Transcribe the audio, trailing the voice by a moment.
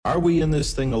Are we in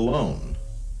this thing alone?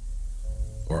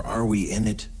 Or are we in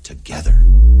it together? In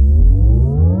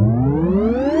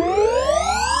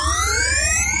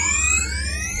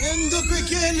the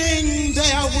beginning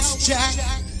there was Jack,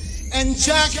 and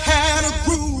Jack had a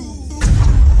groove.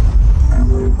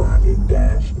 Everybody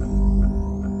dance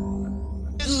now.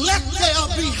 Let there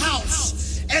be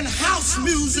house, and house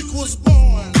music was born.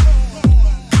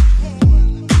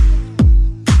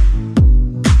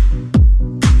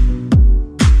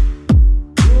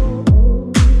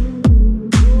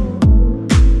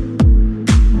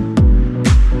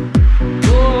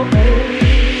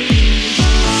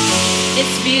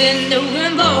 Feeling the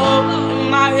wind blow in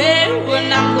my head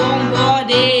when I'm going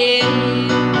boarding.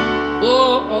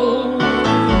 Oh, oh.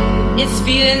 It's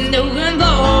feeling the wind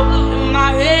blow in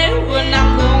my head when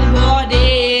I'm going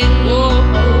boarding. Oh,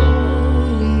 oh.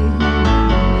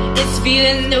 It's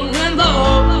feeling the wind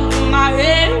blow in my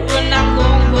head when I'm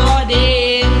going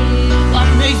boarding. What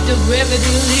makes the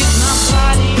gravity leave my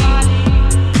body?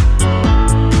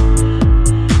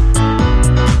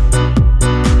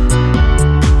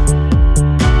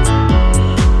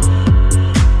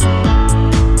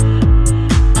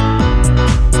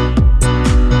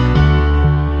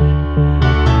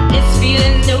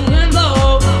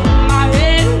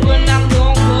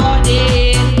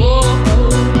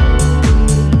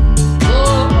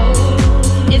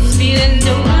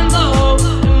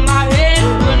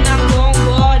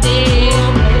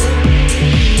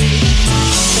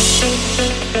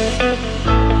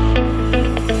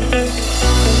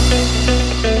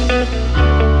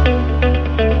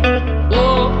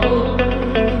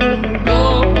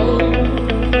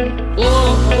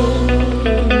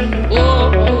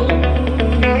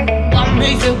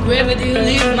 Gravity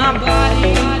leave my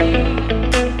body.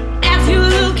 As you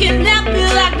looking at me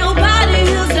like nobody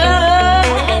else does.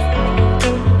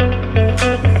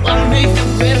 What makes the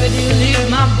gravity leave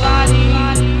my body?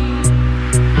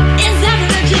 Is that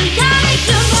the genetic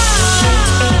divide?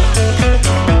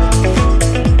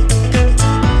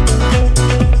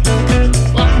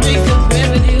 What makes the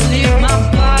gravity leave my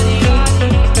body?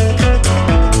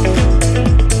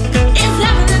 Is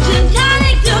that the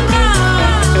genetic divide?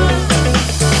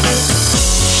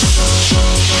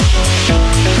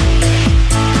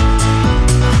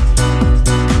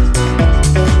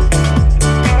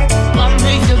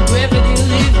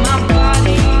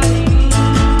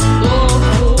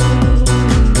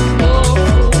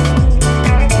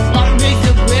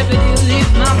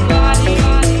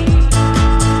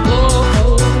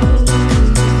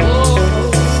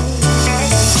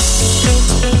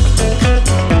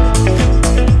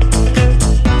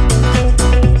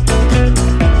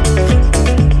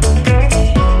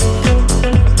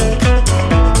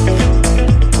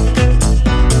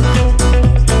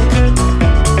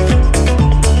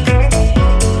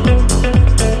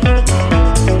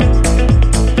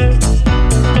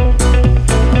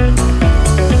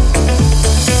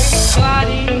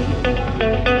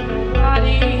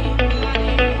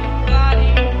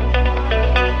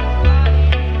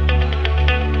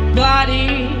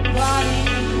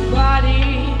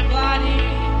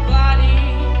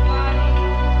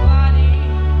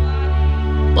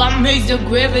 What makes the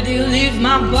gravity leave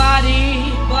my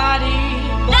body?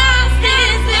 Dance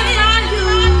inside you.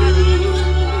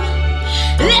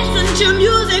 Listen to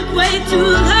music way too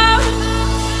loud.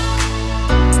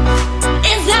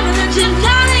 It's having a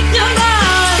genetic divide.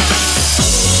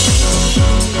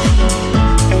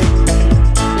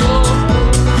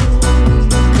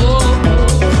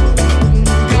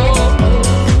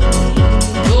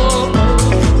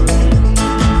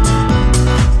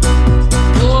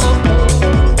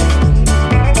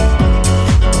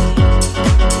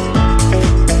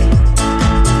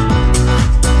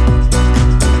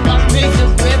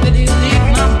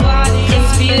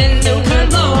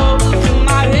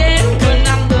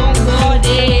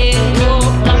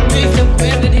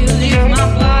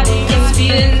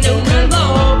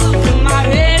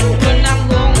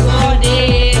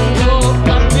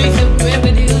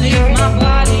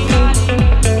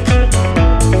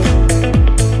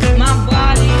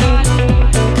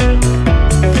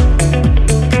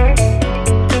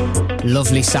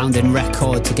 Lovely sounding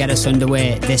record to get us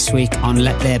underway this week on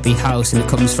Let There Be House, and it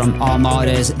comes from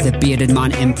Armada's The Bearded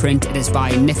Man imprint. It is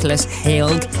by Nicholas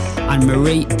Hailg and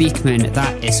Marie Beekman.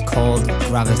 That is called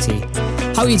Gravity.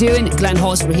 How are you doing? Glenn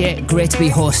Horsburgh here. Great to be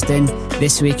hosting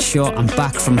this week's show. I'm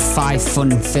back from 5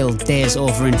 fun-filled days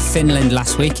over in Finland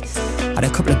last week. Had a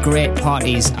couple of great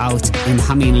parties out in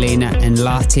Hämeenlinna and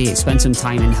Lahti. Spent some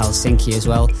time in Helsinki as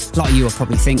well. A lot of you are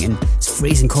probably thinking it's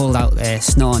freezing cold out there,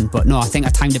 snowing, but no, I think I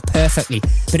timed it perfectly.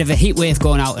 Bit of a heat wave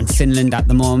going out in Finland at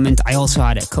the moment. I also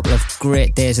had a couple of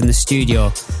great days in the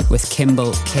studio with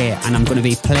Kimball K, and I'm going to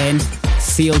be playing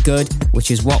Feel Good,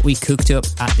 which is what we cooked up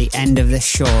at the end of this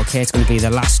show. Okay, it's going to be the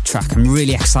last track. I'm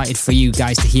really excited for you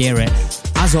guys to hear it.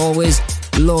 As always,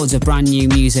 loads of brand new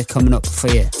music coming up for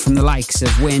you from the likes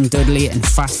of Wayne Dudley and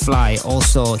Fat Fly,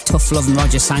 also Tough Love and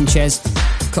Roger Sanchez.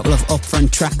 A couple of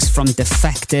upfront tracks from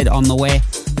Defected on the way.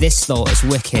 This though is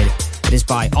wicked. It is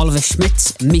by Oliver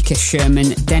Schmitz, Mika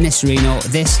Sherman, Dennis Reno.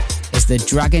 This is the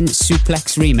Dragon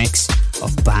Suplex remix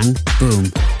of Bang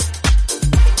Boom.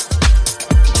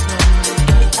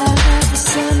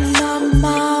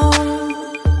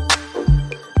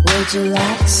 Would you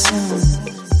like some?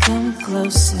 Come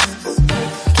closer.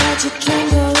 Catch a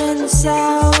candle in the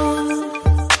sound.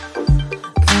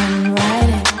 Come right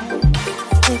in.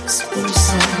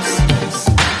 Explosives.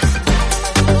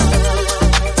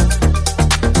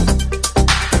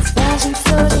 1,000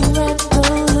 floating red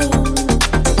balloons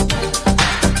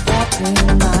wrapping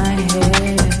my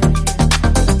head.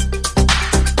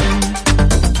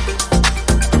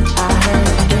 I heard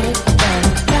a big bang.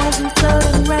 1,000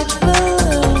 floating red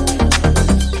balloons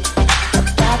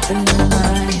wrapping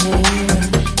my head.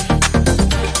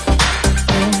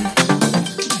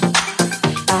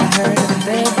 I heard a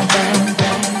big bang.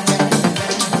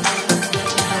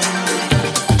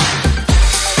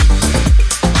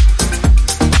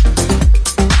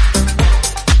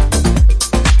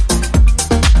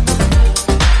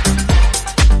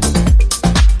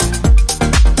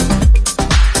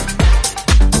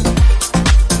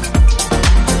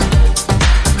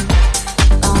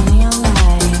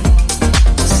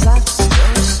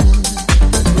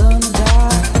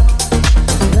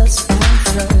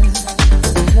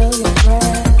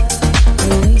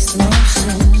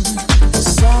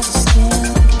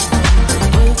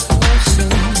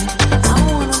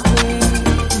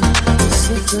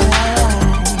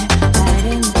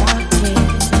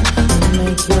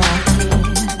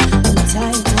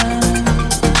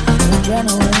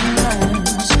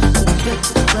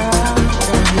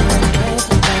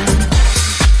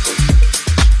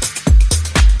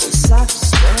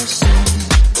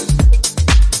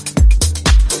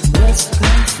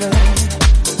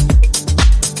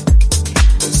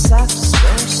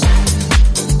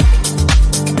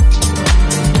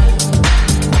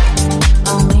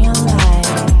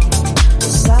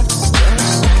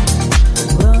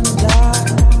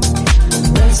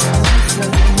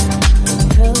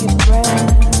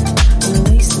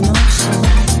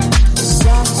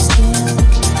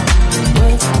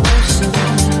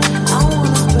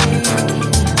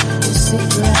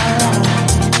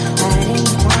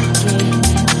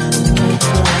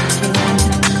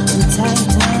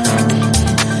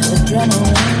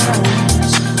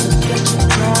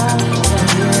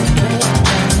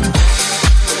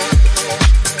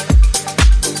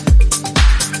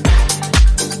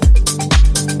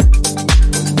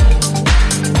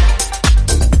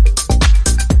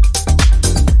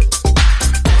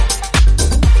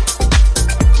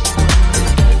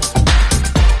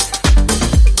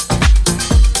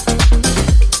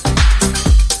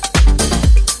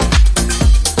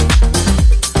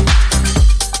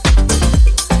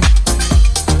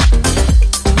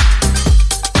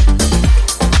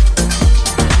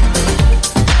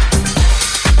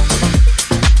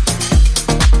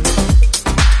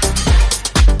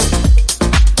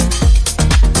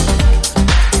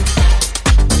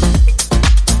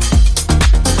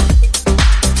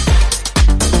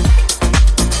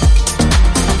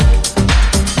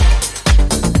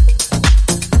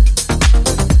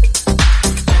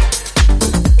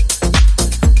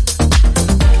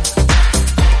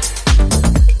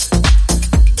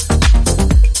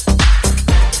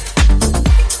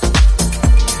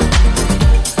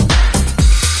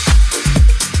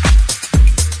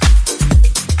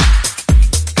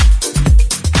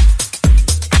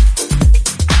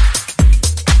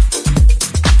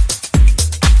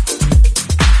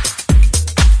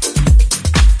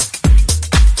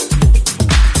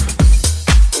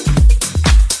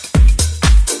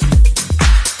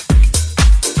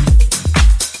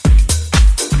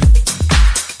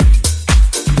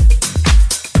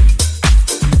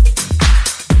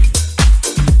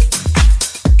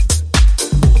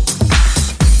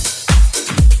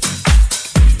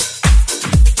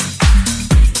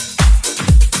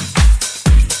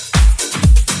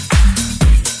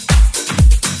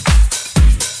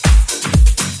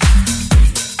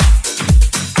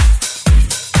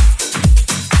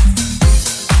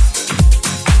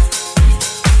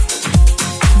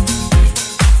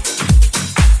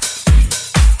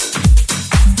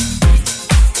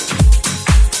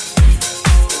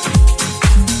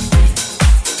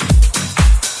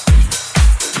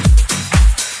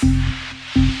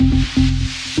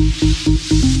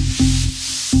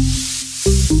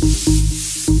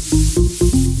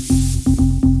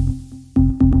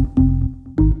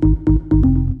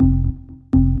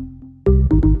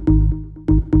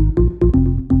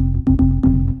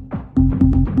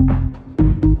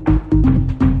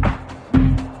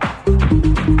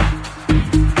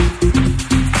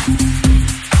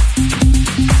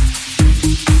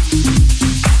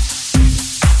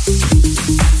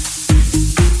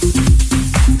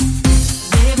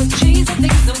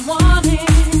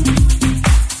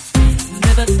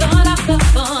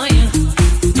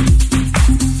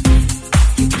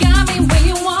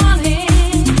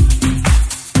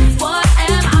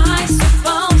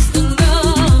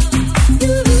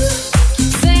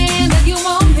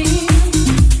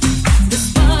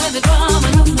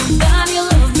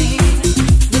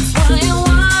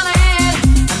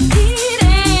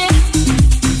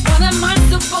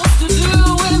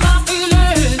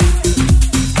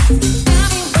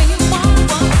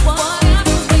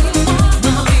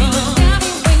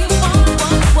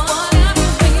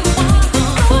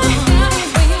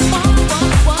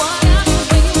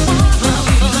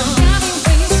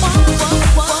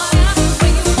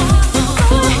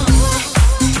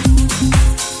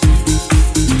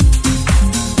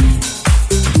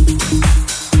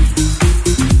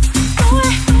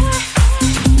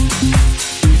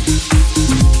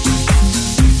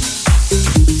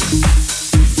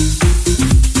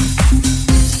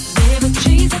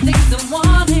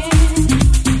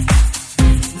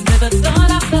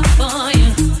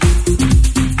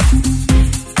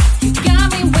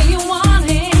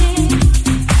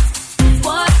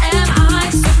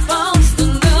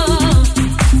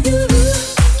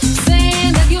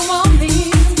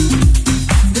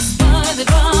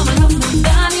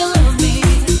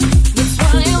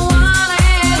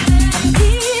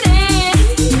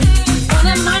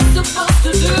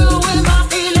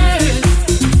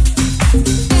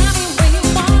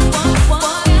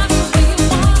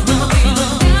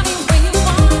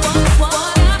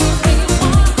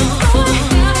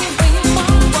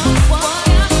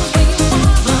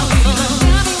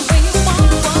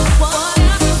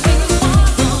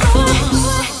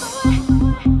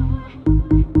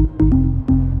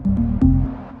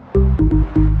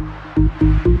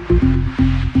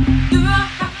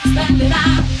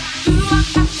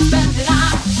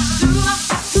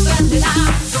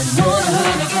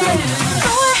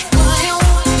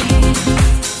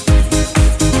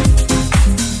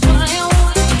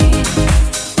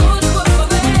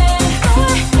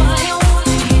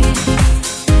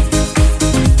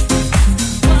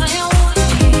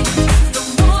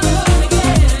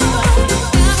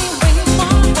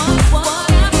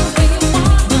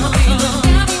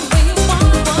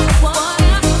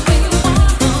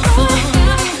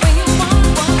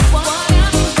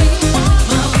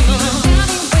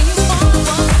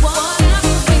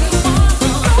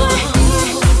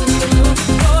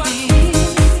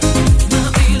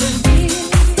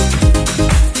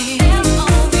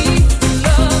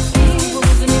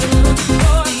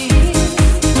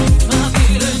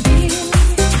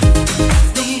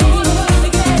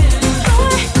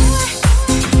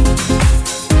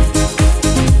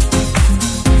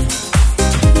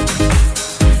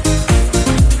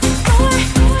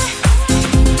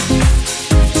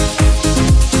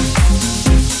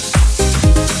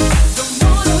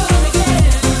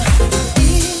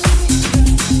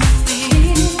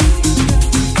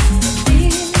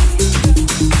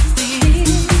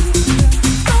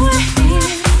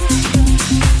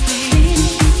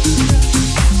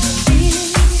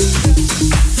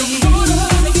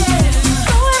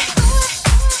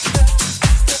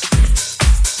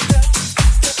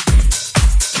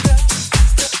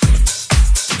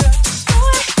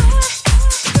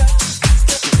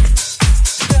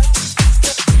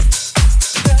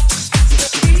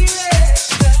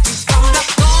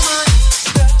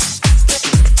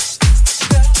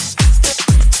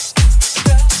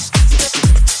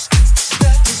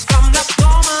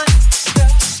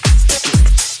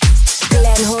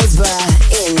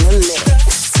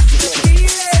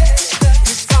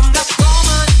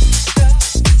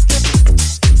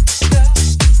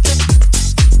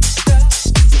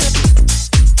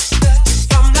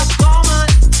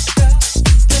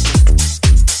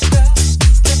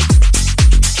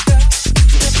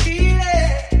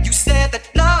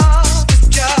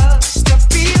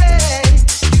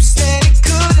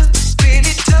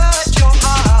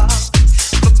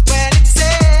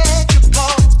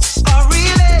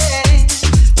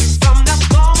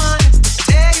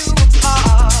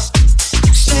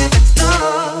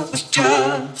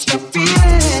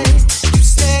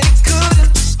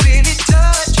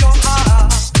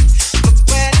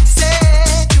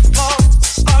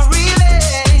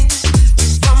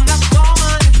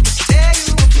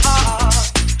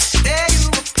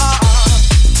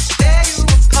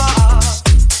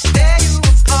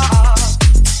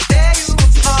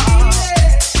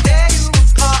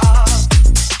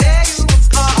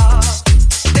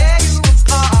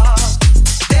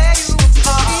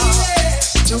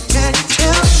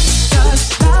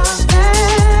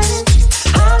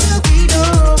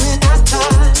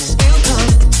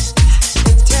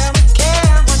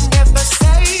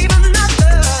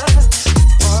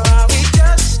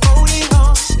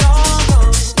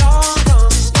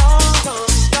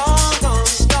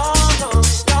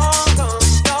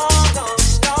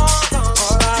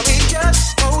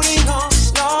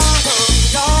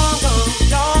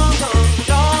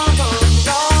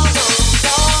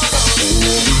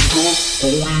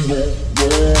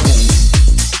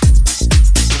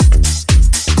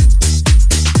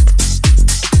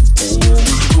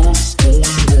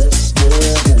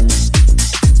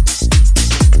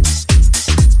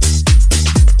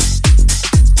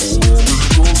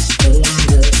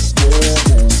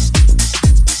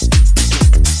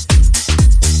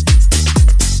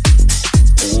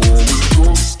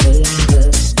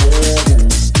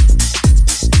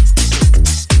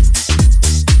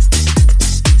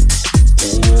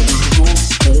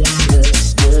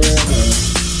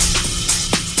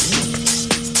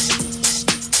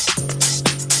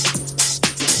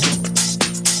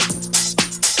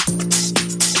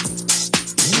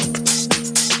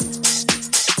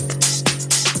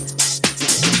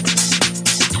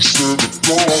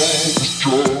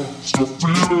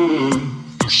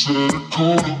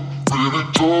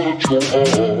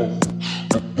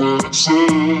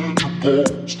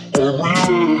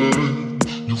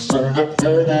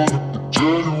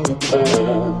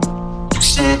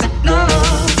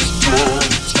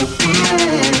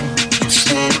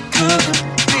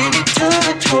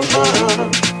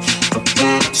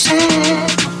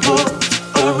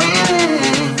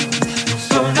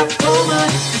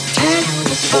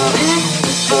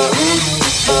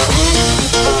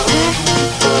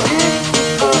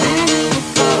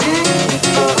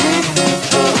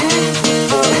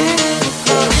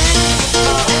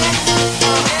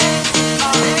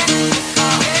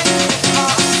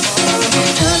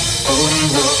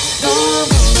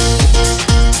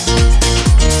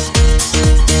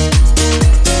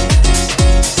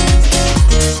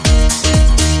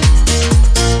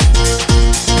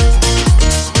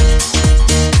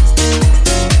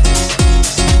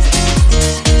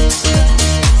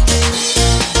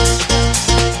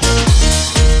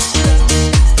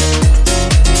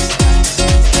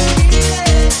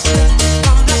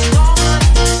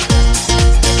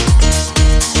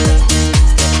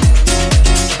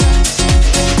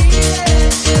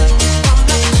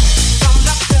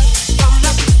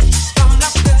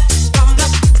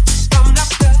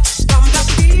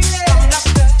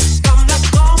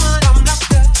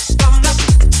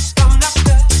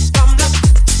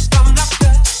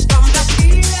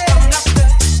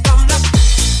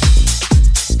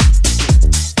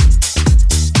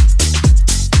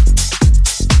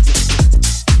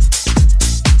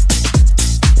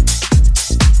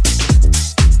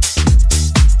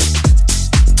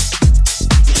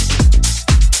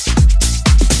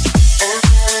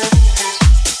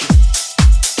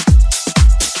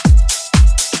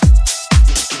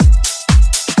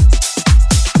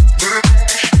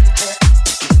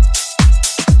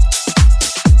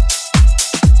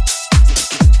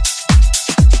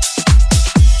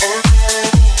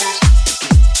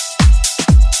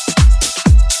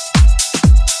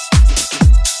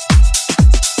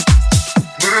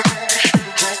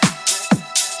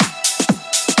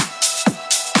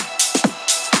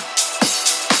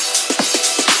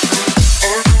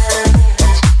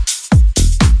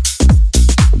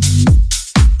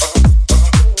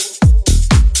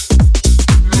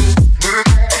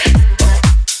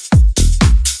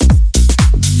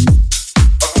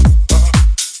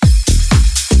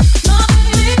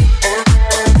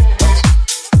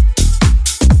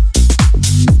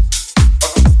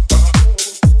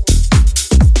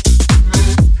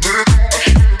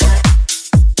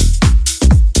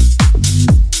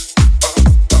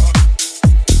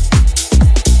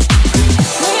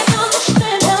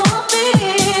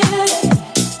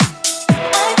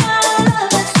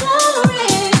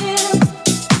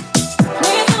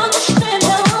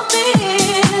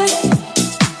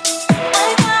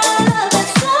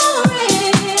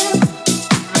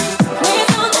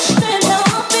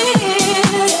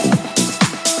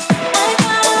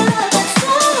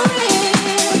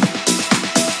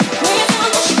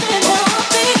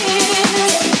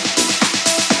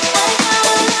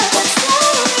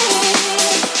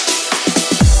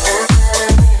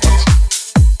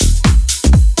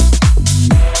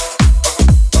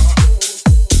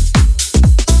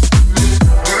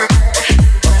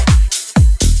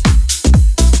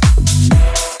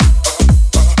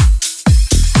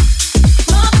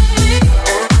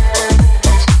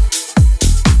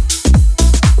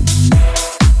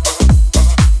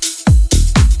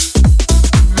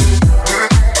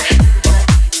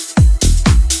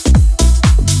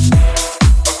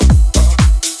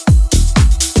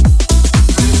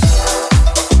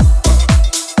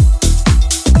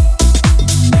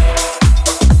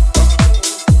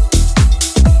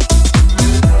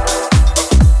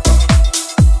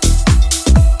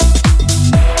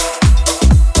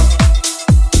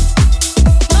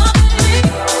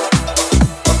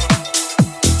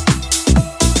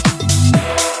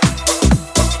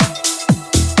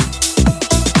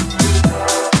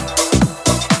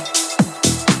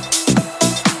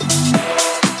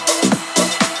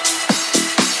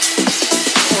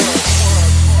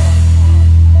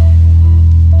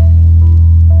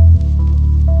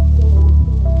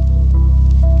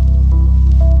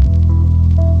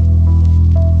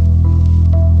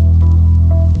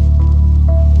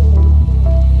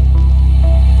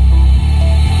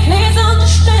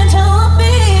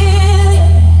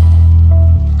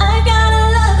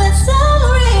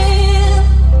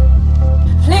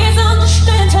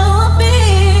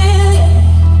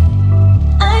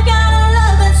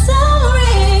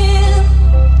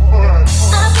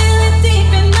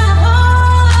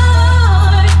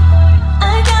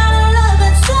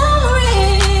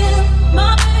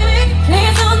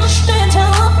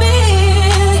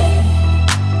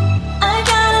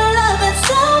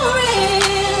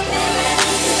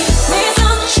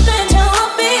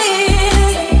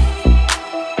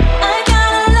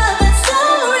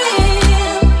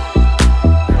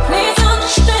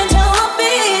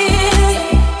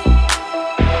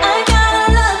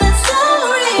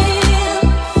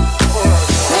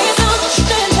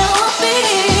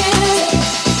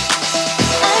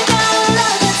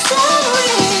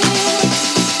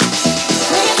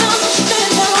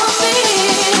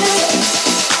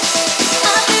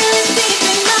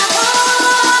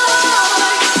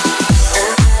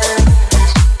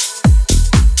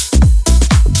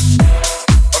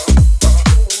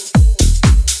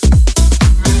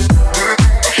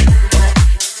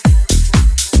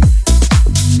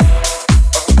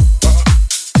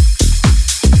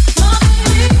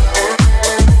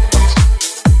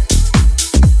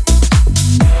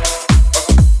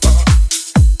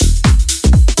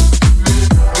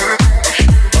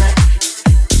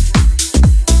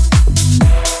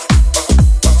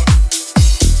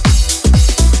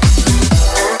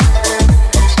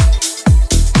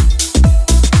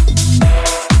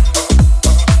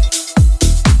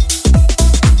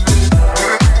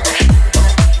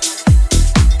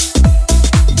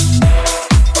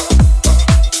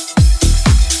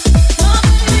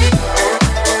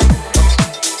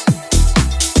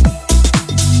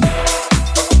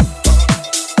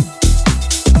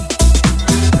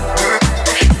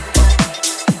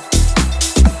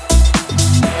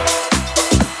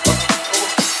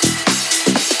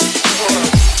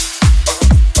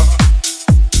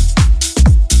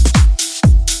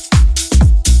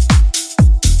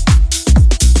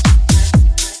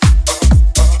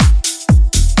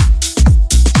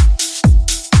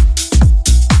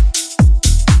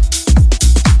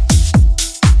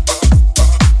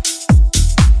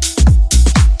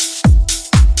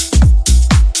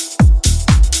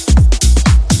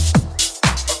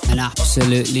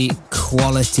 absolutely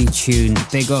quality tune.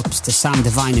 Big ups to Sam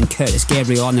Divine and Curtis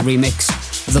Gabriel on the remix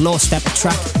of the Low Stepper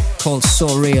track called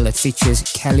So Real. It features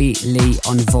Kelly Lee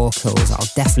on vocals. I'll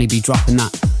definitely be dropping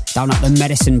that down at the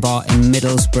Medicine Bar in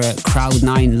Middlesbrough.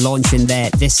 Crowd9 launching there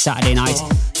this Saturday night.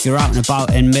 If you're out and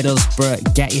about in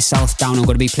Middlesbrough, get yourself down. I'm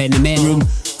going to be playing the main room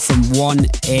from 1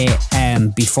 a.m.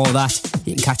 Before that,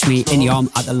 you can catch me in Yom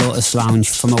at the Lotus Lounge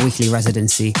for my weekly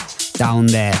residency down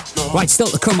there. Right, still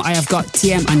to come, I have got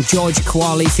TM and George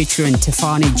Kwali featuring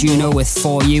Tiffany Juno with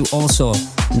For You. Also,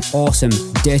 an awesome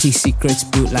Dirty Secrets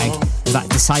bootleg of that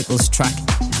Disciples track,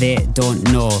 They Don't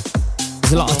Know.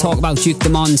 There's a lot of talk about Duke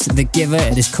Demon's The Giver.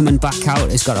 It is coming back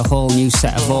out. It's got a whole new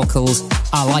set of vocals.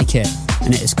 I like it.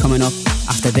 And it is coming up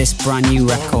after this brand new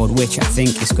record, which I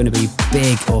think is going to be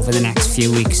big over the next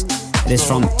few weeks. It is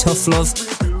from Tough Love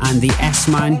and the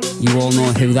S-Man. You all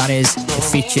know who that is. It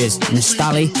features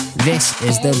Nastali. This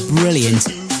is the brilliant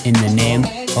In the Name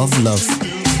of Love.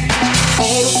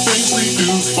 All the things we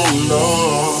do for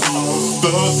love,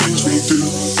 the things we do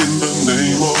in the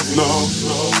name of love.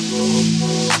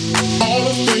 All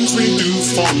the things we do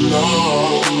for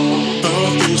love, the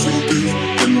things we do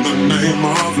in the name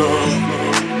of love.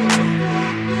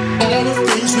 All the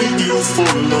things we do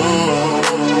for love,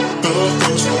 the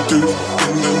things we do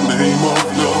in the name of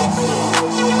love.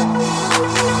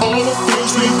 All the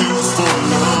things we do for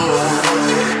love,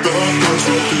 the things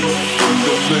we do in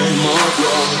the name of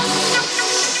love.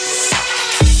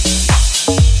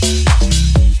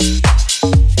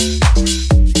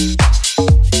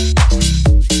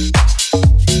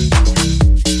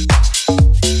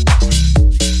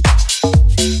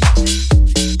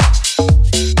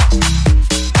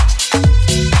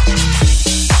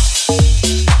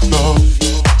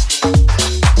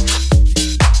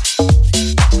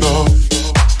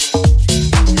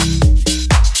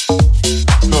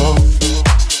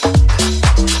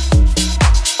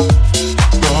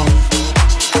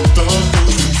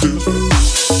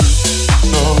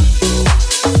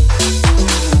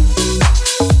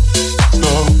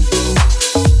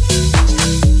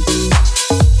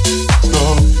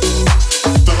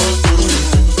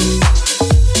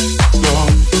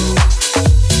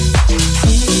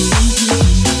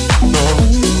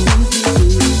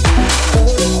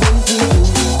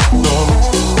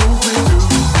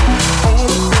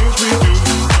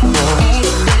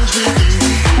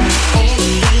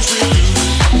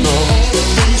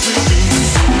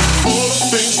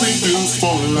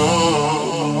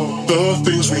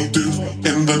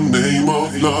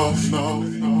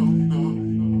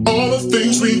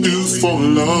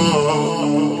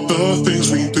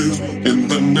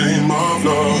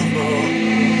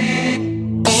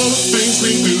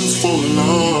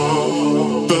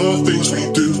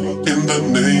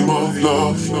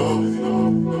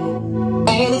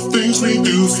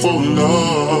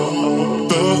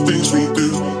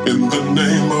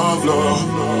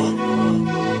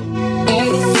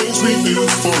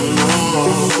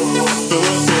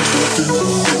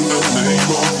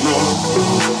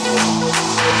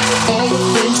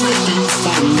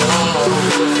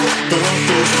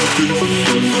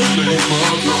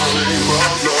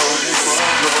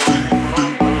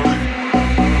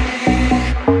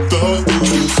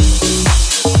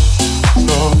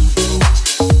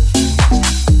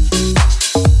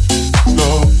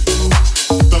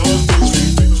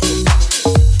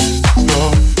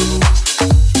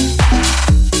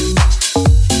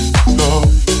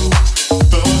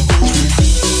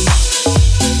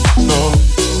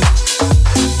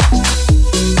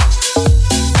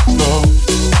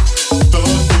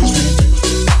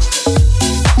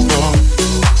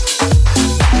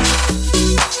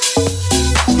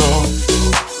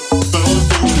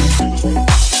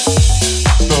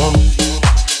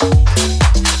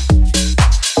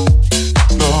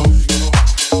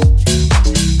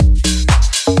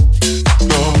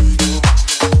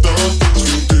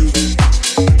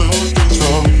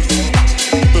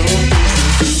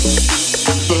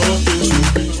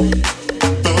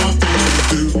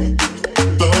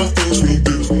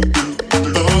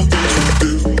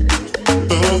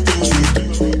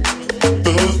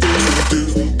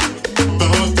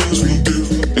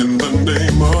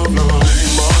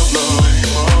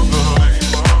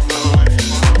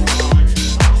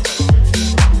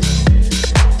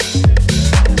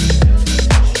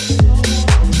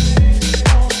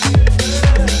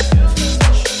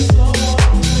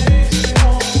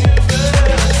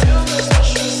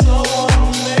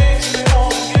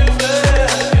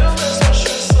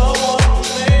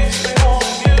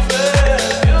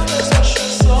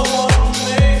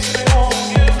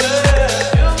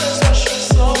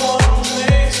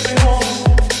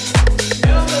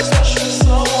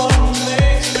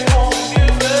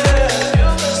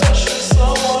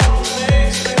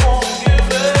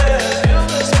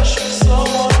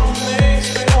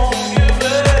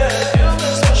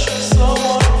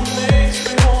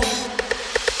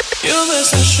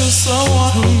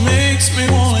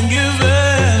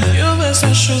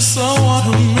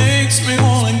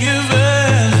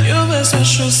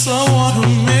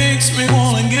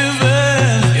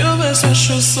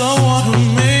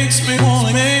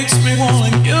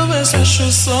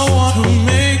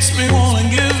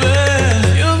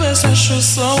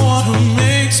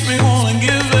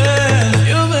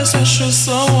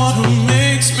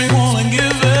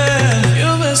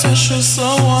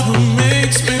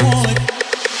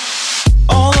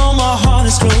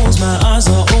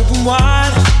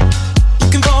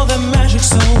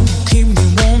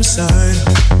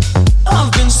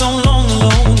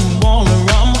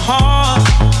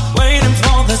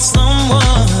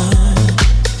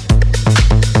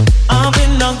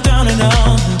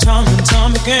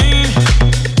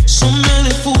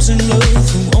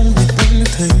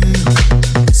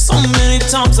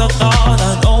 I thought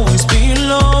I'd always be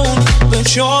alone,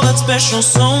 but you're that special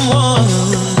someone.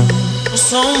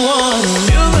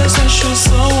 You're that special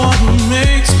someone who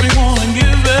makes me wanna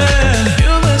give in.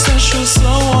 You're that special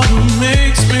someone who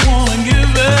makes me wanna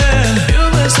give in.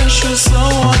 You're that special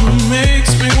someone who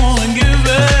makes me wanna give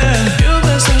in. You're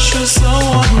that special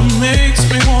someone who makes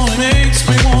me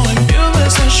wanna. You're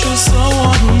that special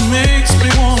someone who makes me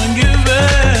wanna give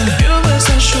in. You're that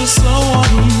special someone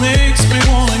who makes me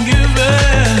wanna give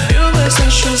in. You're that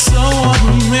special someone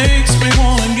who makes me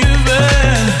wanna give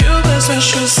in. You're that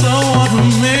special someone who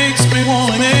makes me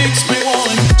wanna.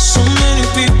 So many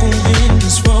people in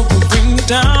this world will bring me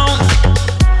down,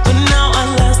 but now at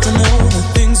last I know that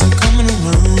things are coming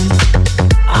around.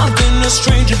 I've been a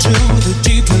stranger to the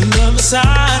deeper love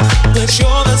side, but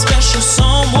you're that special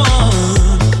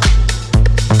someone.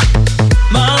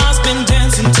 My life's been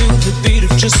dancing to the beat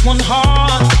of just one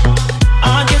heart.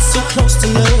 I get so close to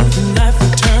love and life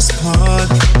will tear us apart.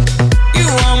 You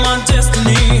are my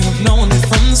destiny, I've known it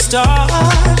from the start.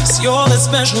 You're that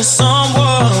special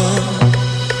someone.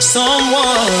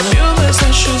 You're that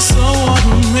special someone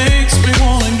who makes me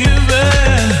wanna give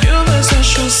in. You're that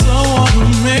special someone who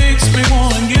makes me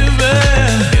wanna give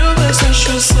in. You're that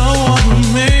special someone who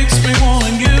makes me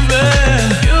wanna give in.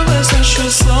 You're that special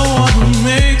someone who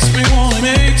makes me wanna.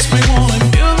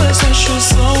 You're that special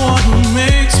someone who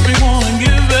makes me wanna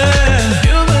give in.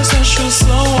 You're that special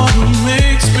someone who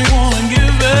makes me wanna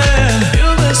give in.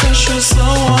 You're that special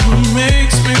someone who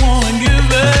makes me wanna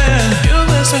give in. You're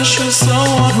that special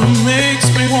someone who makes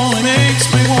me wanna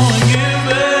give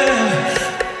in.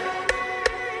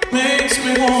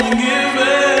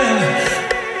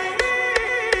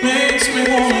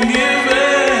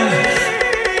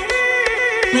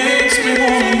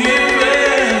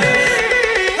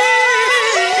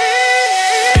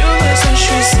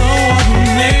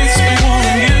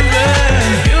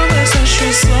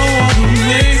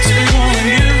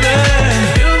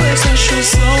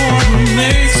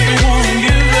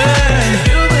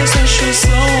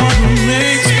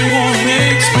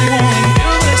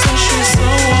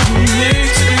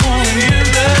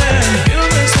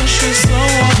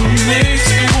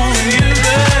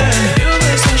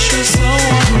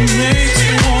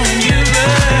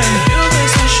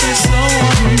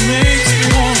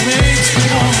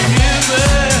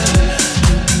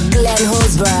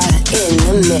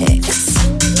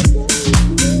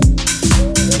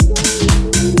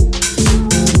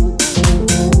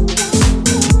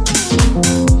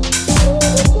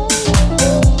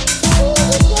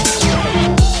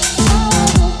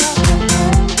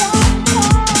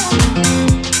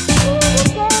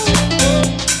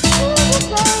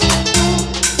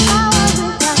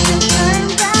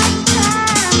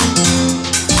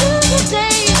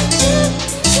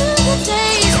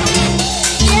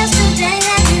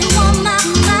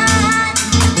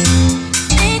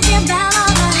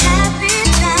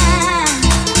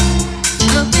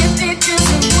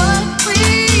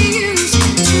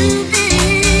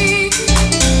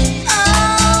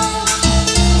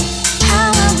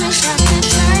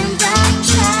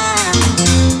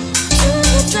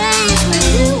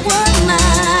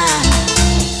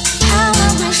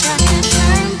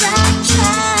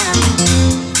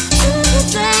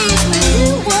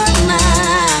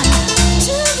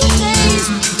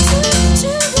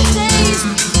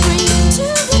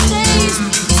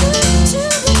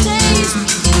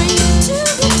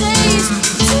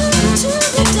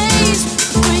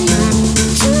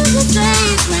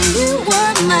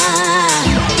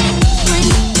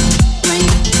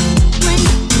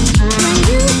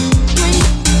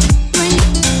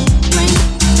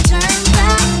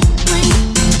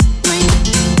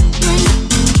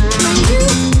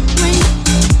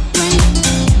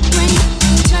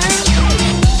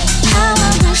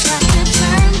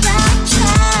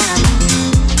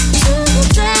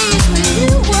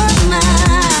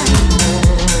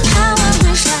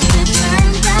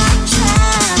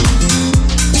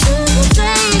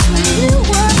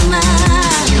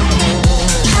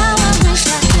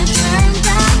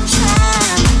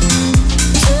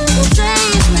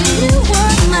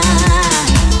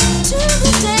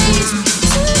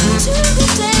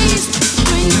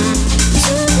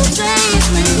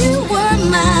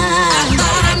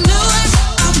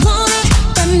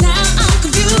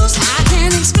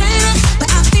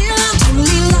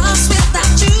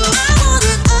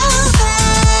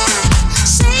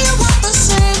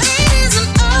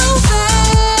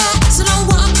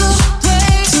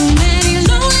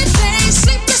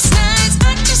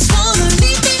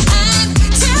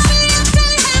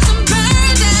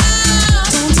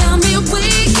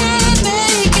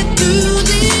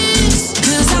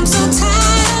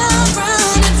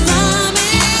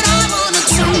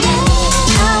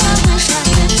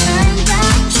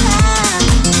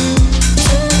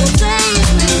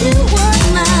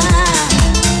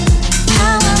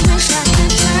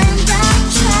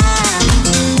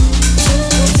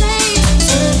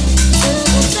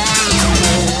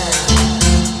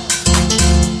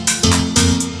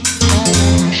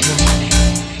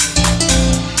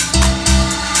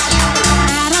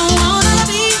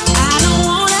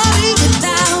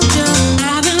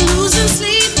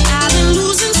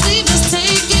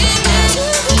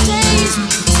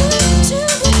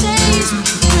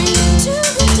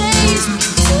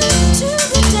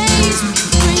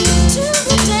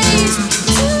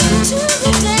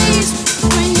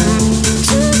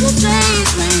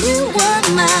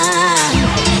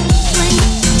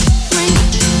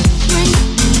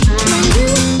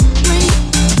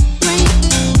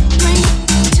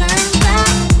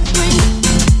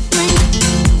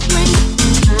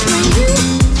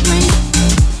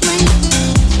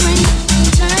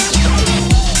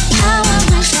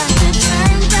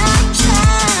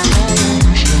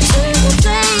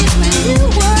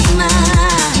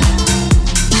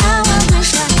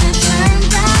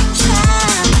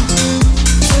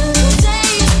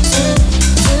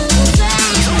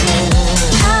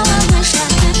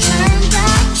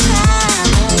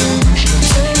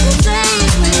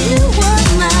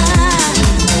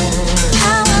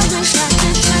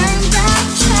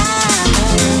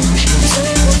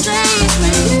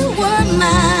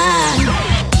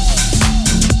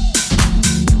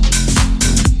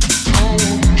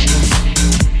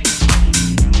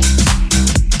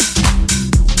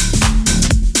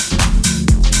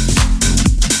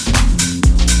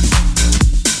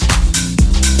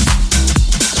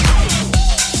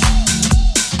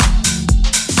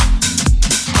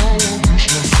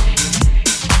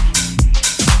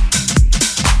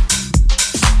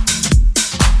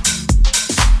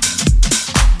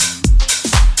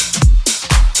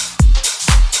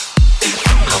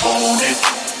 want it,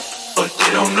 but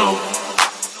they don't know.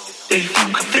 They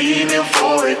think I'm feeling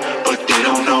for it, but they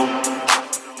don't know.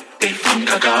 They think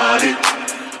I got it,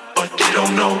 but they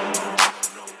don't know.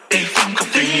 They think I'm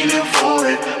feeling for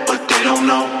it, but they don't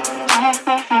know.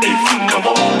 They think I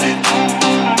want it,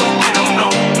 but they don't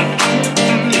know.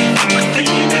 They think I'm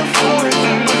feeling for it,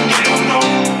 but they don't know.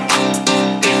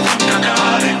 They think I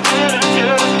got it,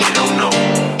 but they don't know.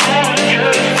 They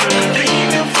think I'm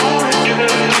feeling for it,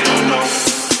 but they don't know.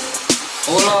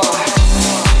 Oh Lord.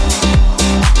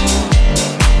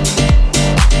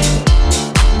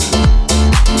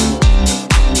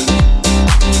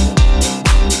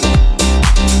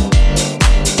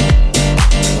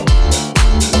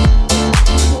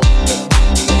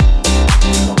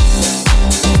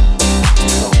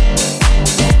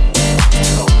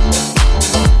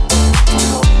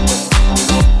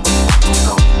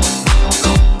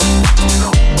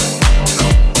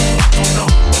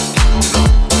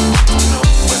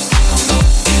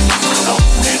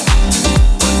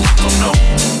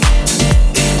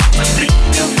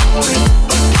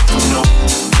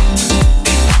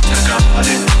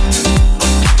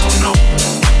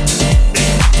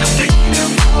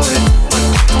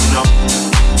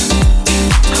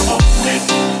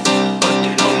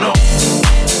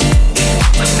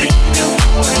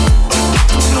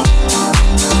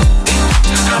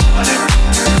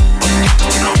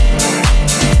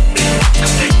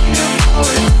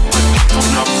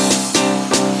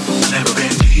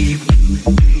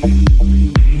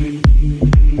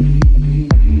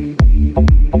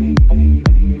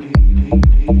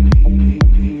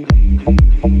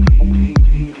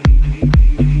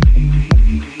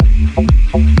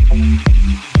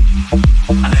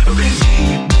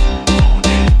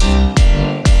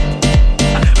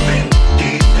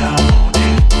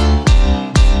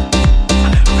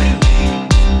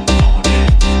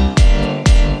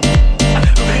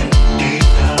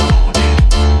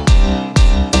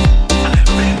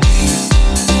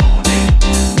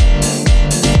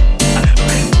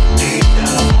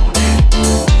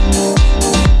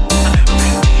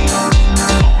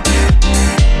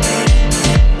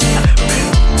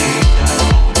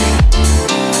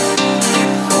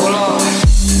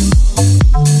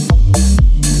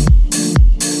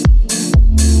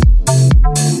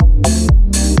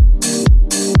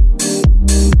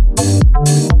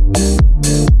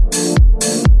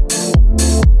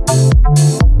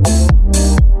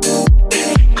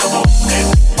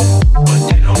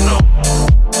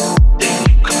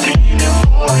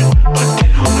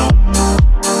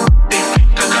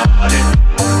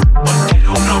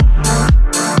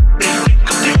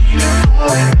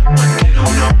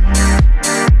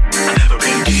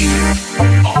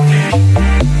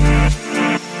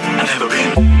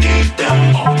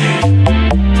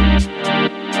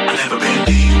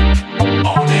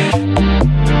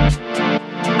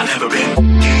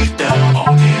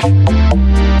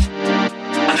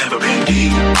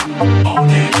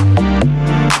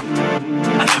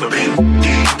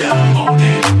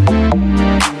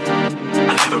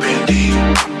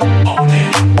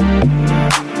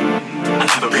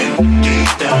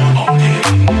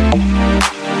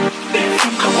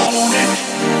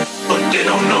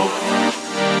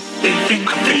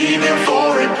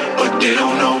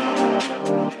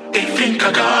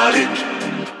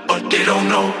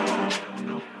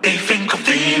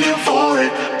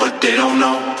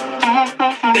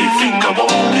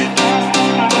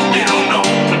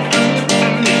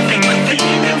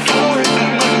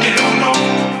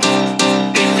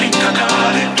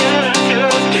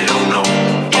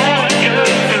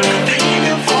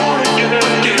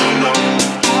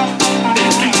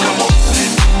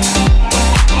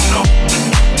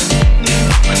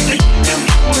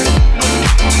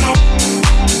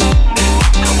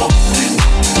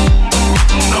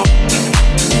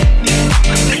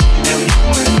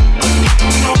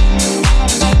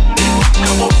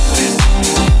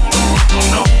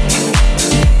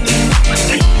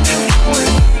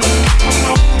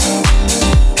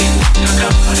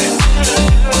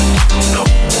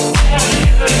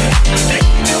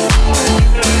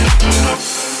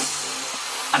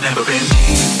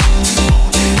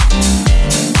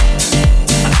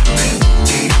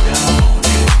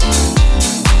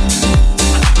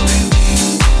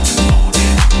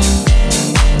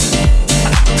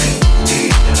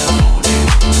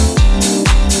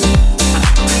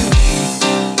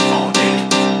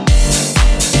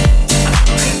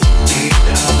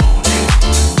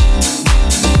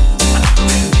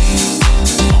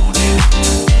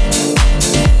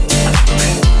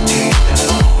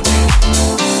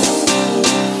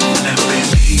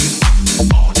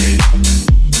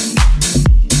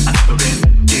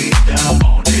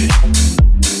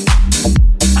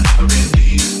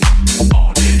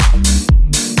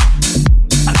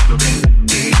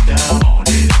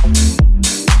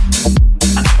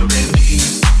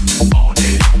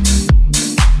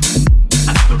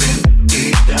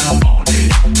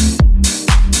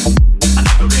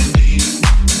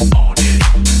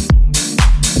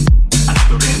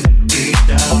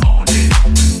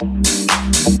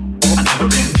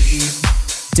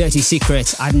 Dirty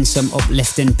Secret, adding some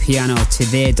uplifting piano to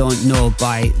They Don't Know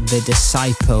by The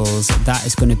Disciples. That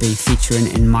is going to be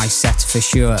featuring in my set for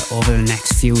sure over the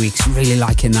next few weeks. Really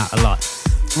liking that a lot.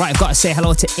 Right, I've got to say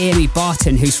hello to Amy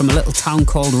Barton, who's from a little town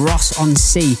called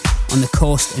Ross-on-Sea on the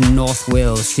coast in North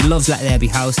Wales. She loves Let There Be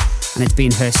House, and it's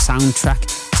been her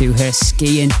soundtrack to her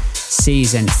skiing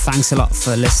season. Thanks a lot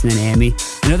for listening, Amy.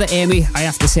 Another Amy I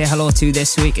have to say hello to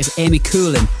this week is Amy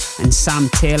Coolin and Sam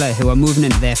Taylor, who are moving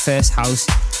into their first house,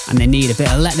 and they need a bit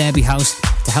of Let There Be House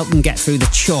to help them get through the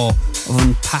chore of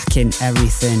unpacking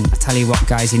everything. I tell you what,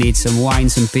 guys, you need some wine,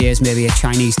 some beers, maybe a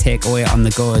Chinese takeaway on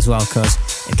the go as well, because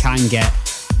it can get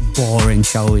boring,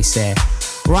 shall we say.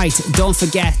 Right, don't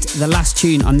forget, the last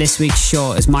tune on this week's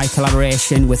show is my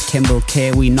collaboration with Kimball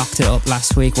K. We knocked it up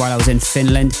last week while I was in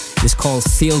Finland. It's called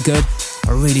Feel Good.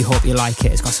 I really hope you like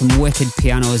it. It's got some wicked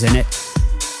pianos in it.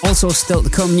 Also still to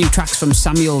come, new tracks from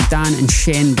Samuel Dan and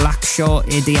Shane Blackshaw,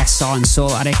 ADSR and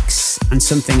Soul Addicts, and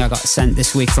something I got sent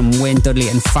this week from Wayne Dudley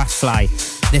and Fatfly.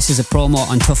 This is a promo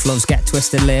on Tough Love's Get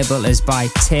Twisted label. It's by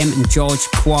Tim and George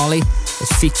Qualley. It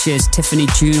features Tiffany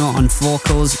Juno on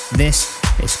vocals. This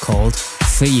is called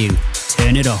For You.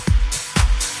 Turn it up.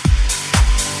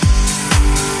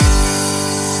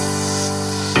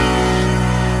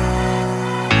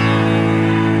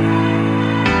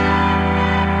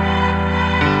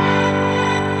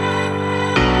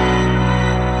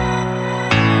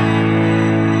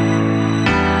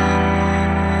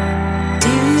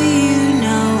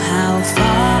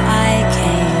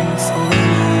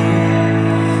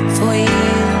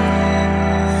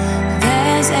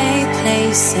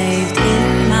 Saved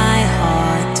in my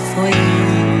heart for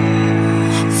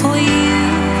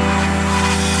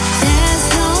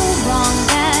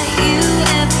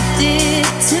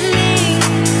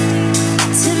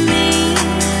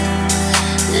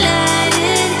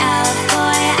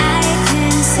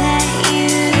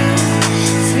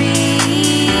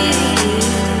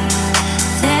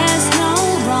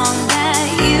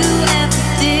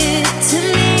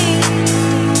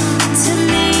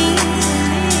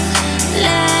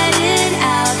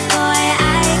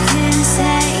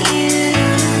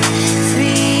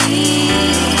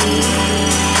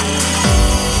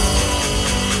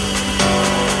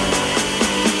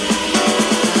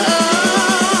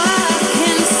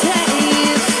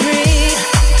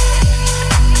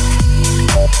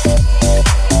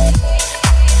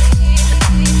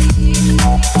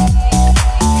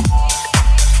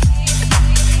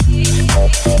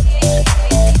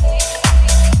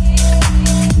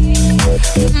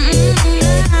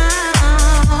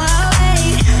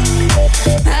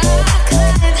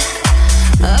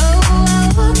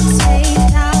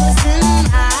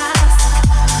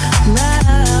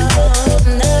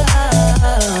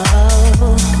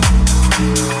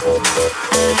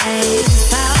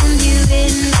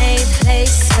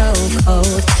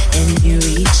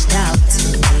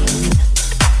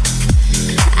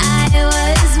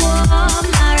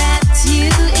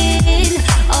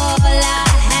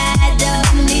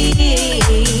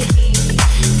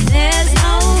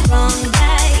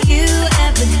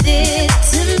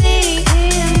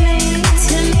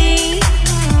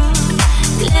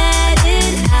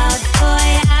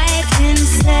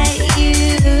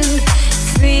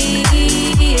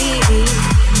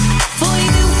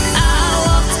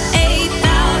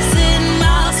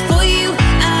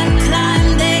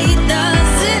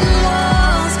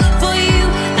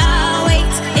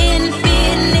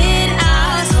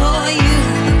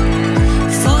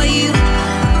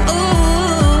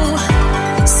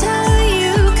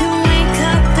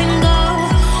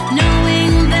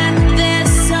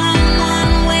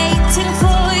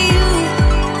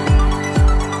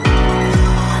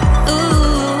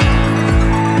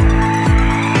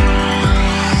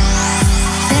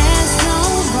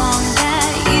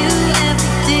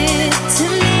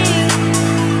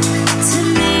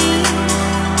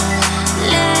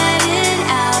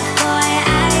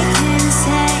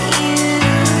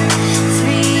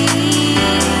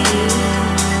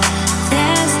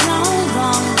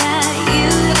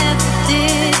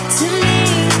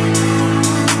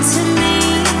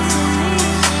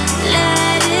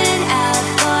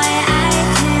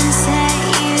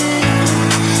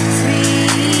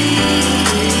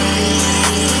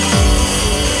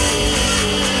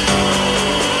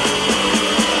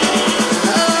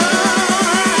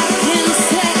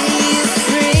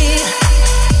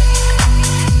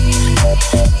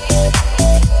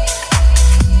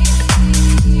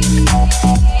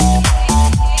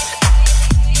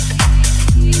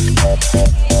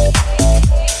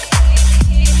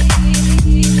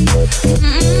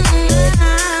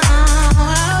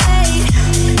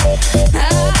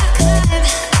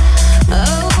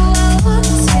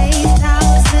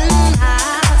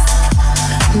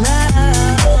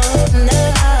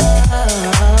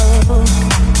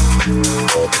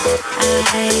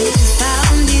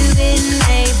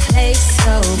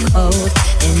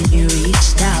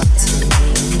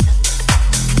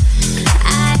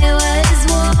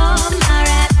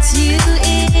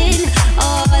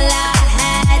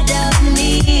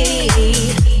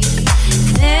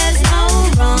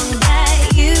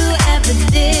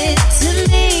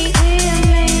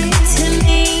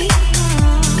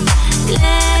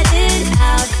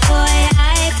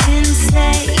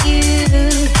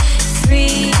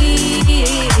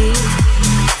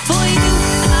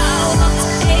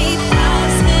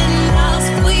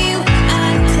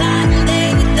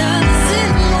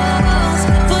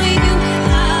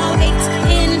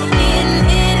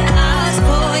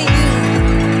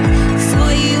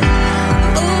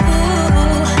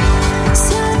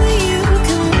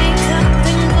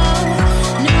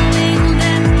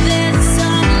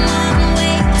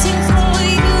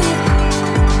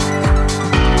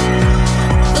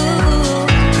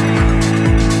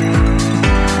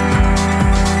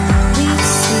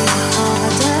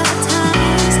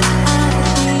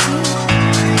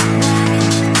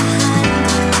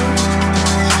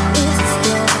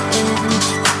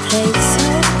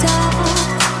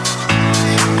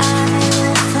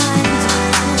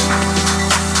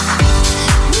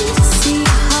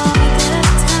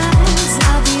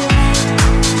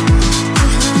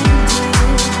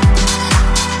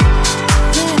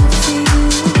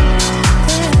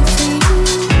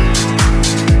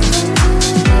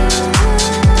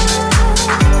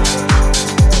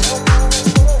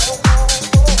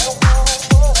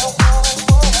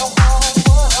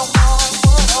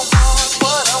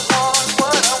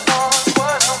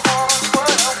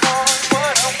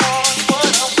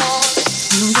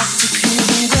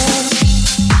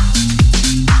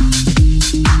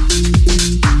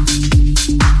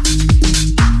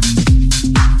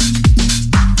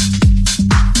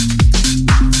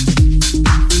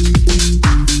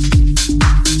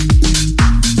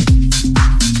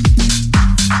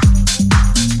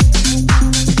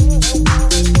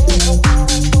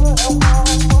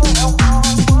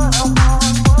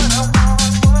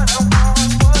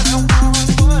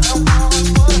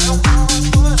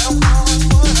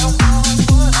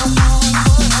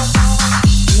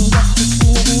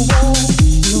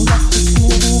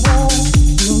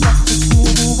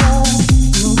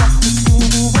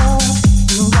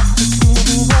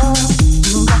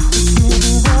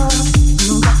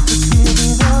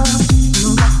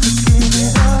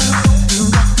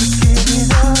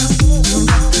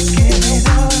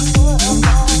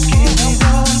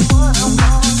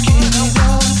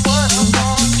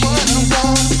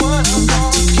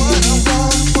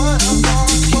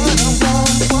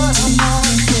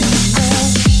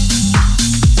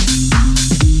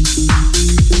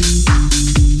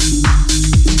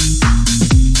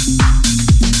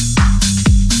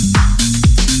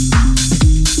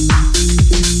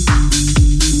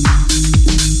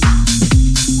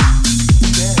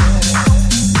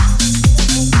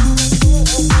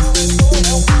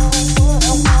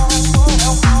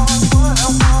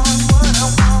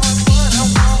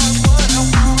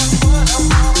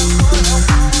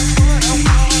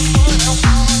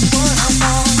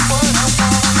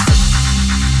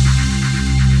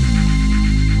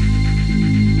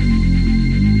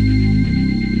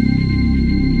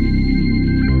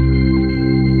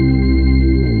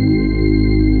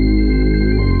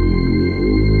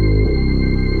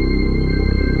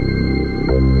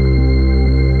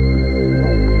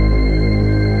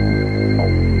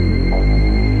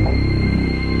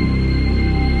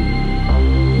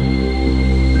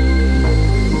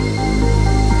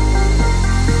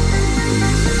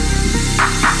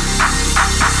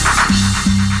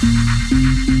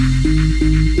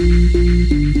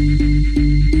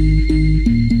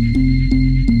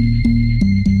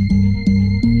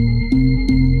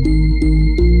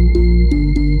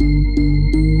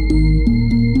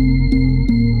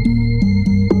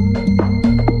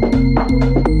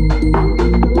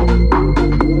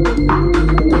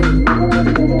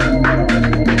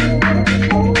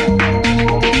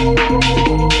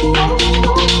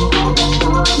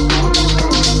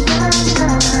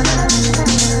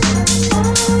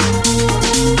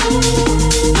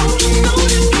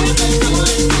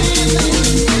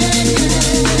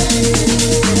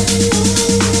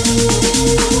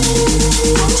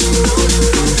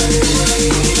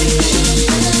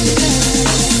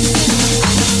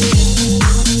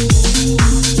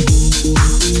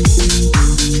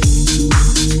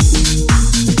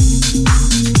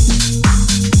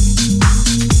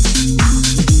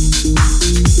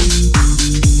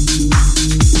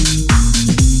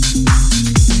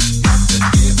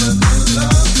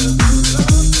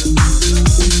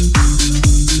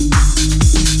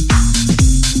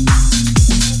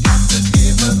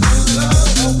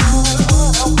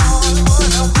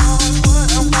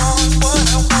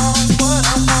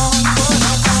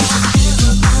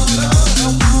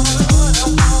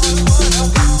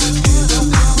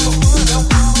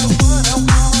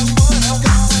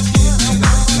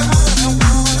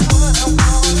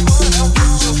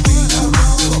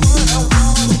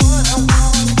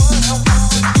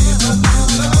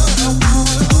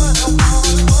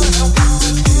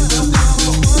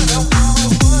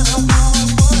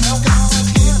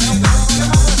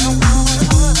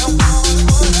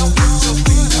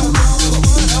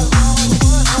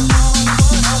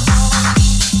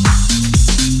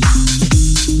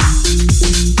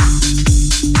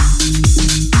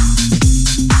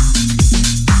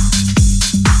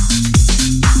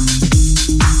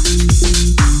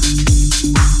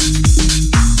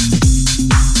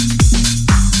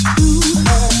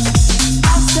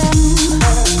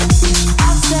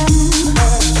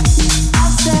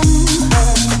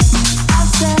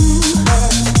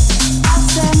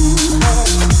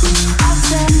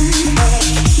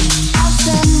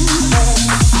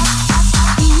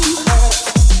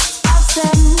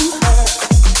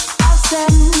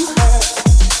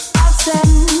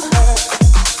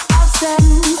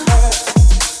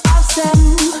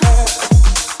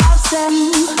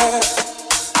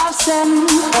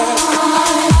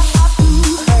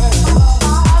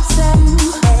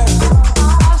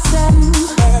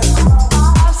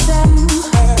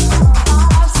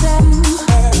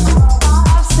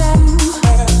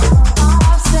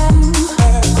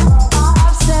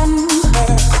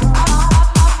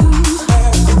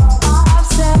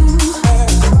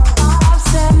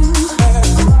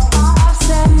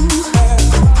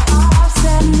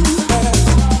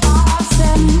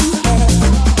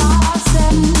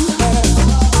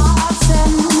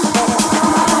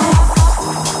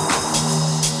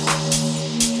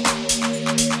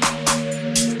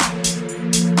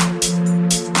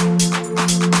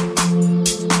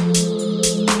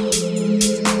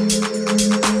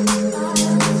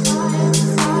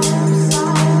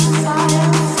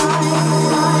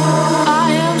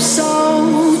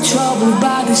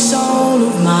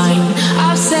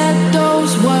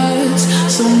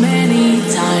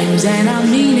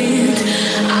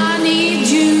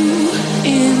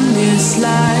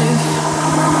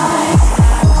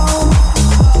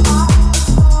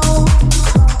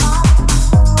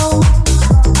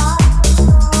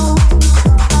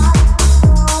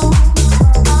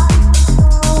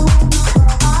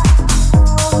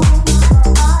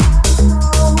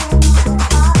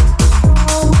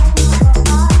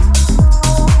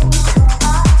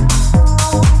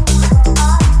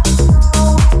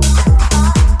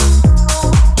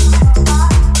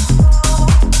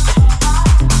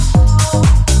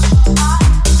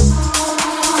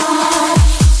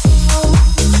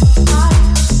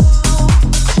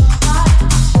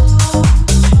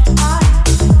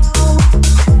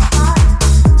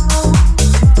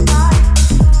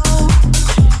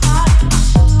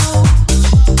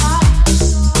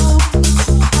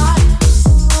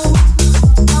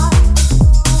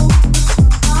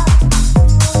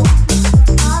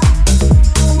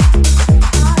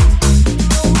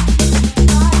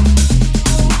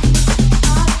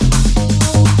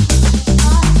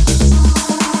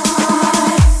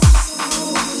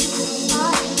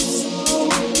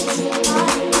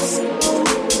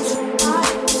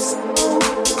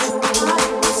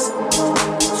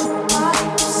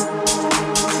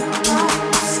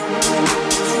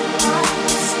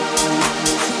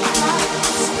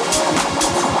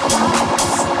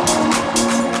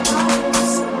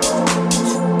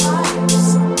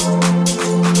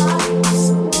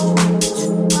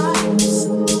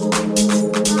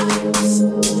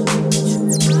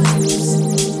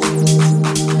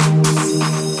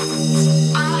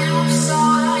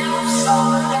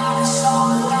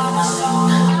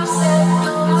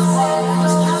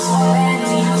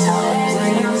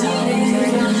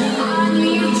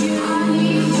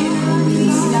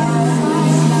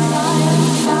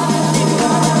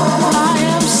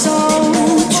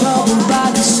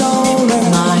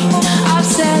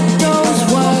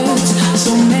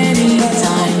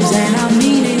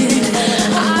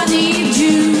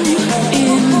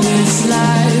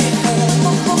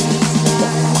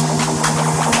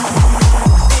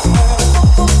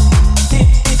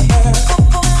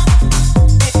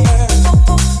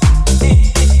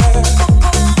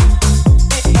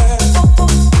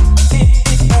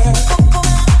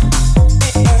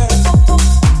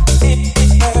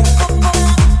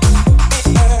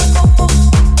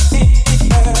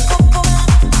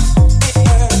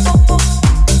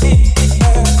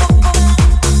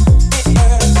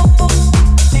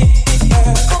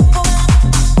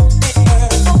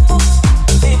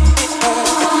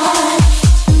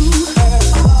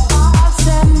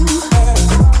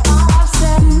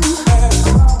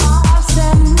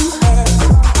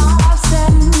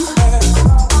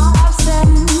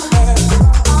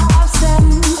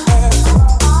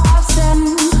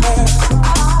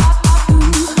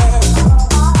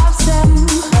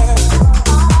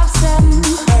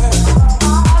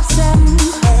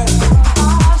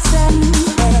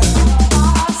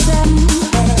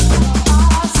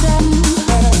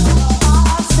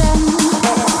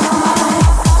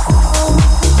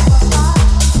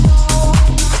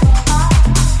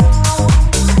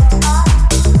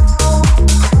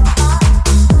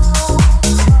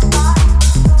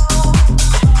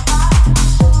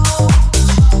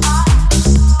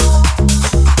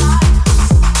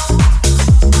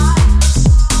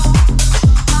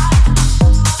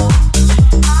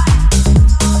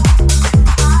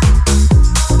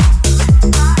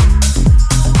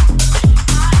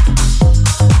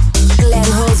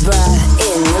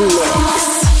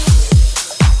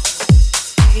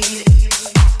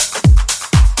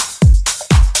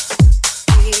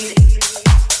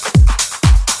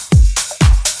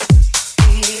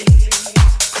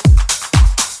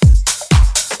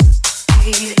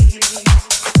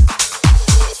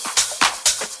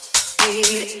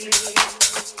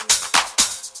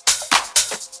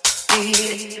If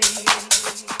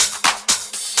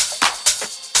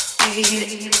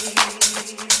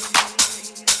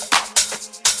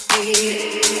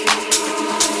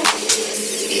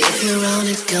you're on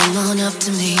it, come on up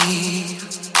to me.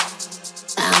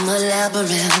 I'm a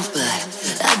labyrinth, but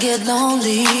I get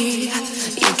lonely.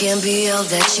 You can be all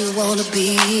that you wanna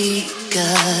be,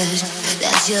 'cause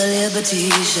that's your liberty,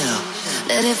 so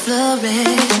let it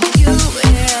flourish. You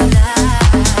and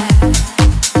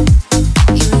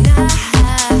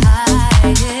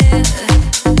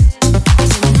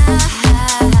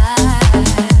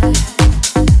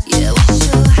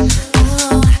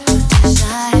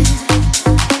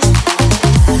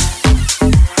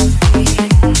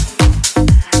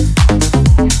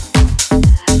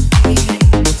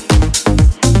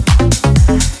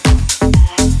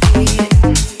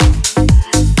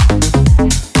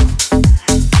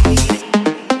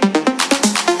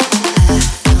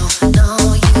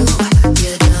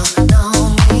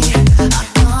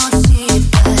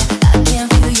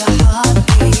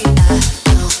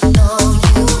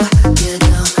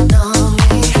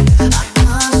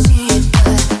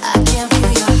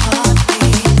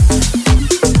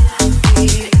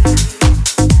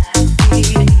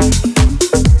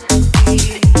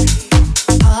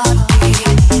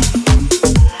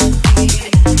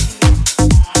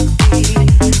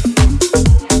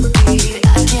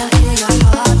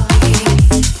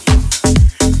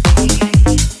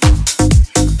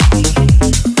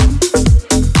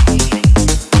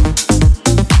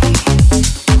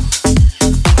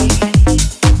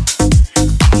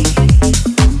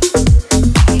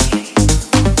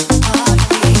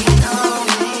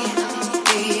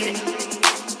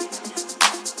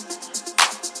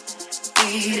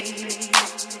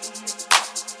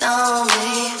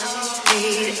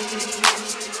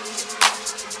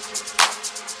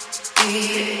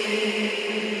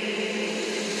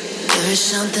There's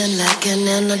something like an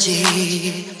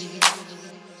energy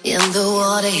in the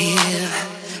water here.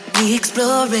 We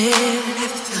explore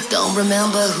it. Don't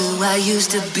remember who I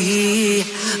used to be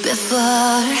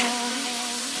before.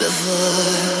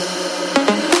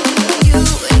 You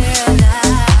and I.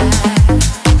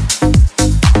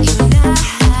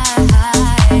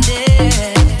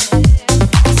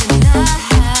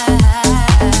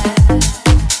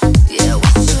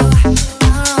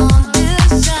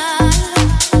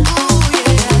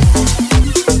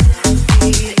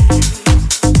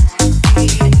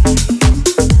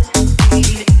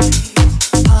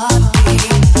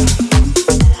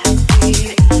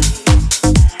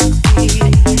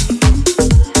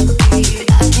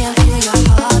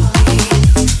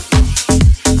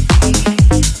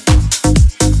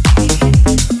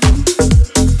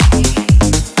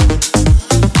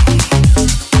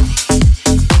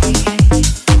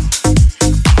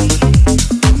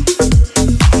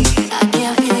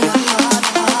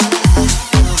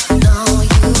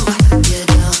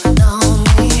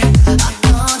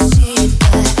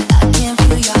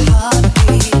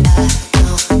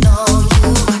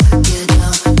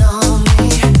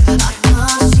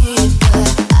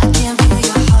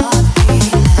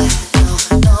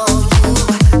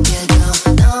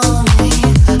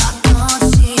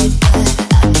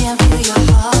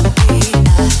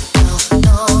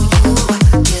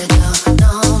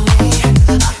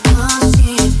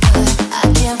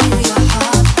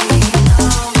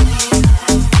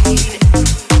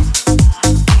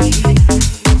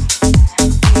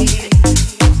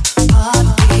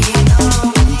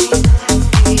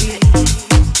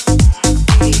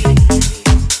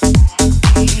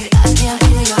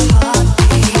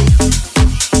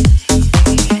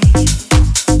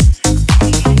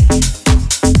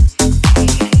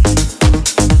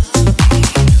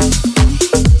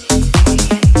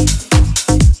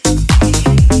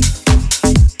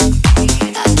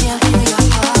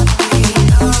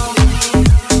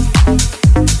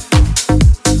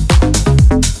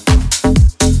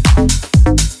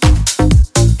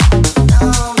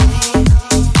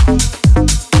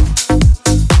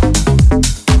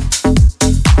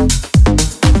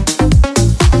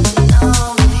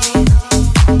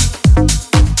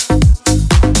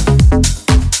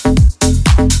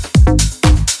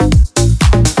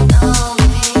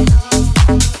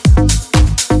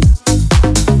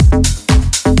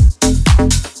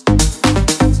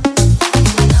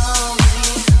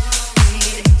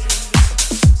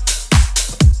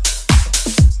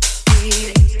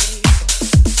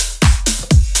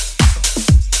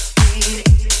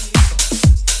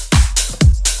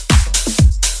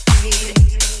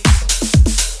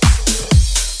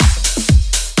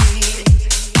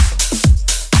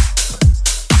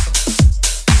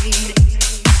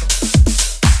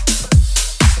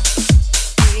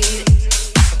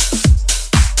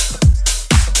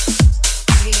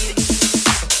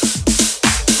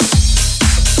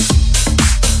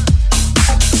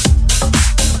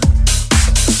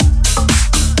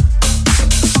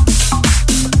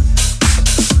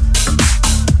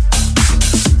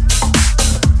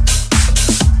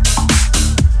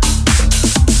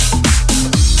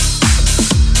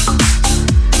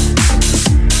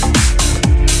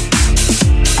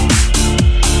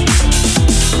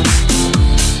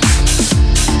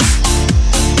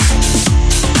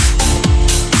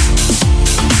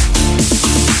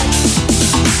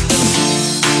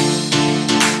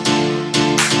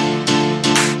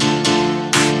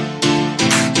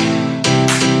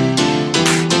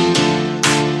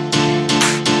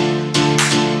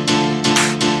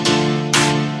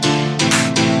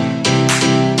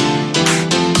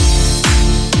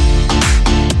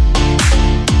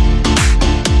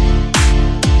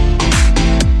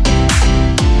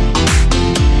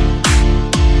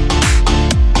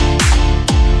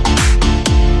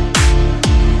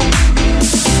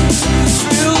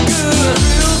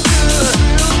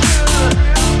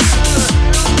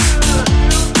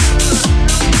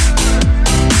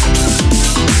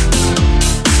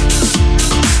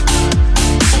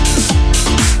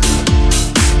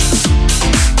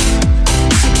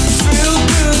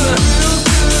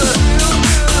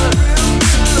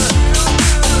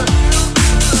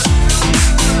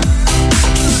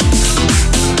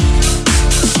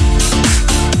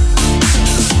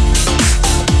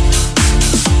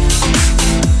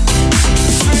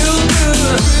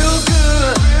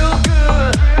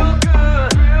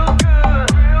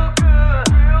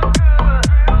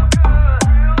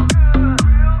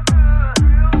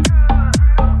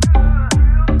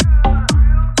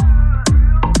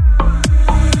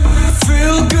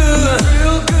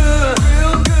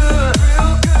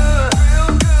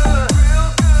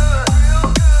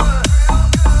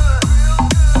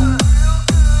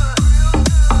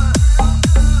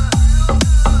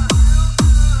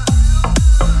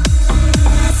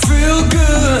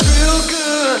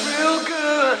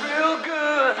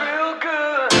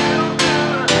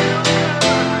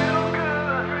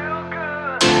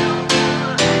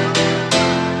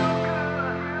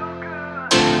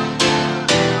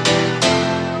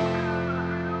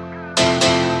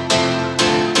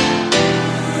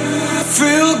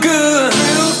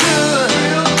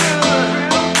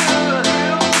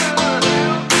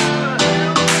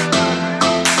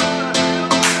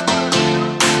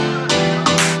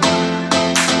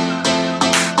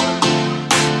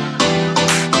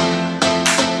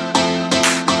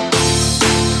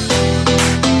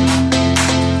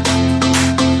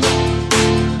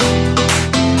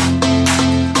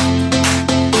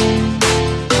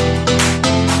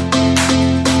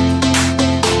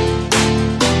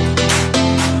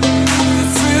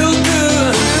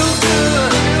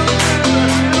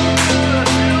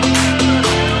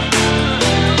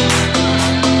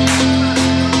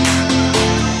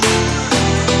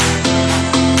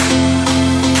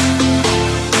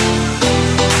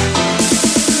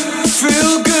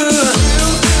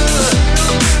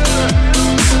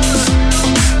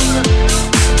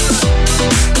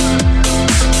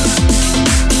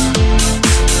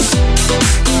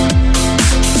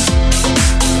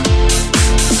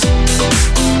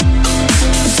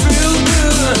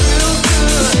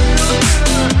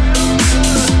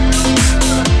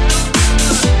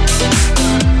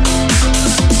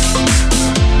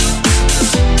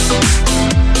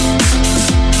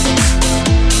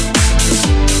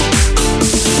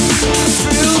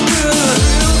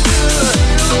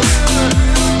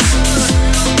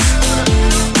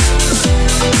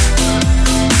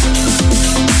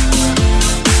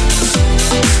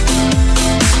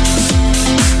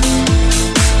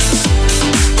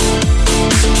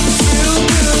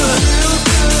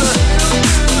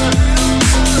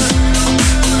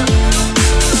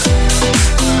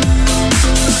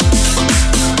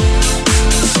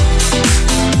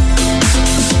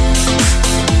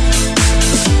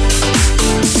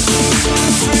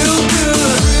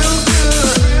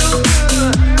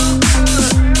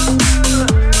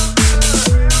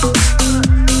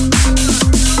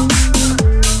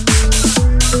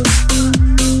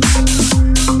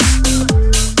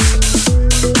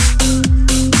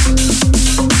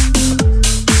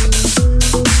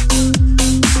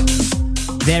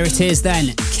 it is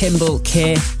then, Kimball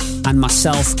K and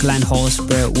myself, Glenn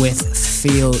Horsburgh, with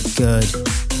Feel Good.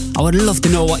 I would love to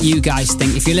know what you guys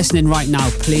think. If you're listening right now,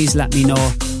 please let me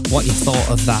know what you thought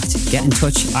of that. Get in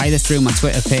touch either through my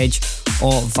Twitter page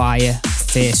or via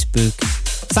Facebook.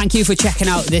 Thank you for checking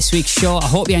out this week's show. I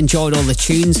hope you enjoyed all the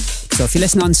tunes. So if you're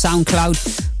listening on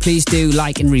SoundCloud, please do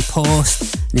like and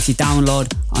repost. And if you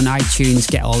download on iTunes,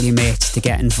 get all your mates to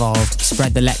get involved.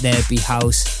 Spread the Let There Be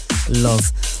House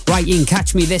love. Right, you can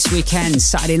catch me this weekend,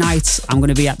 Saturday night. I'm going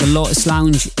to be at the Lotus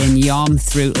Lounge in Yarm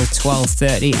through till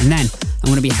 12:30. And then I'm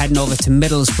going to be heading over to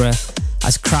Middlesbrough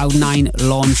as Crowd9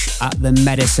 launch at the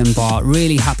Medicine Bar.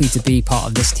 Really happy to be part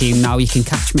of this team now. You can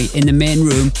catch me in the main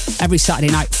room every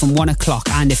Saturday night from 1 o'clock.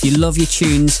 And if you love your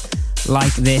tunes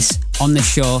like this on the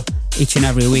show each and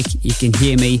every week, you can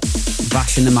hear me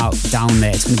bashing them out down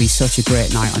there. It's going to be such a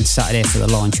great night on Saturday for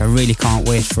the launch. I really can't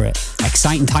wait for it.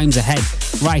 Exciting times ahead.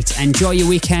 Right, enjoy your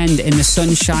weekend in the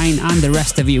sunshine and the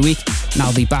rest of your week. And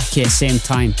I'll be back here same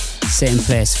time, same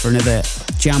place for another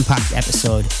jam-packed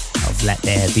episode of Let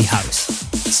There Be House.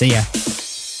 See ya.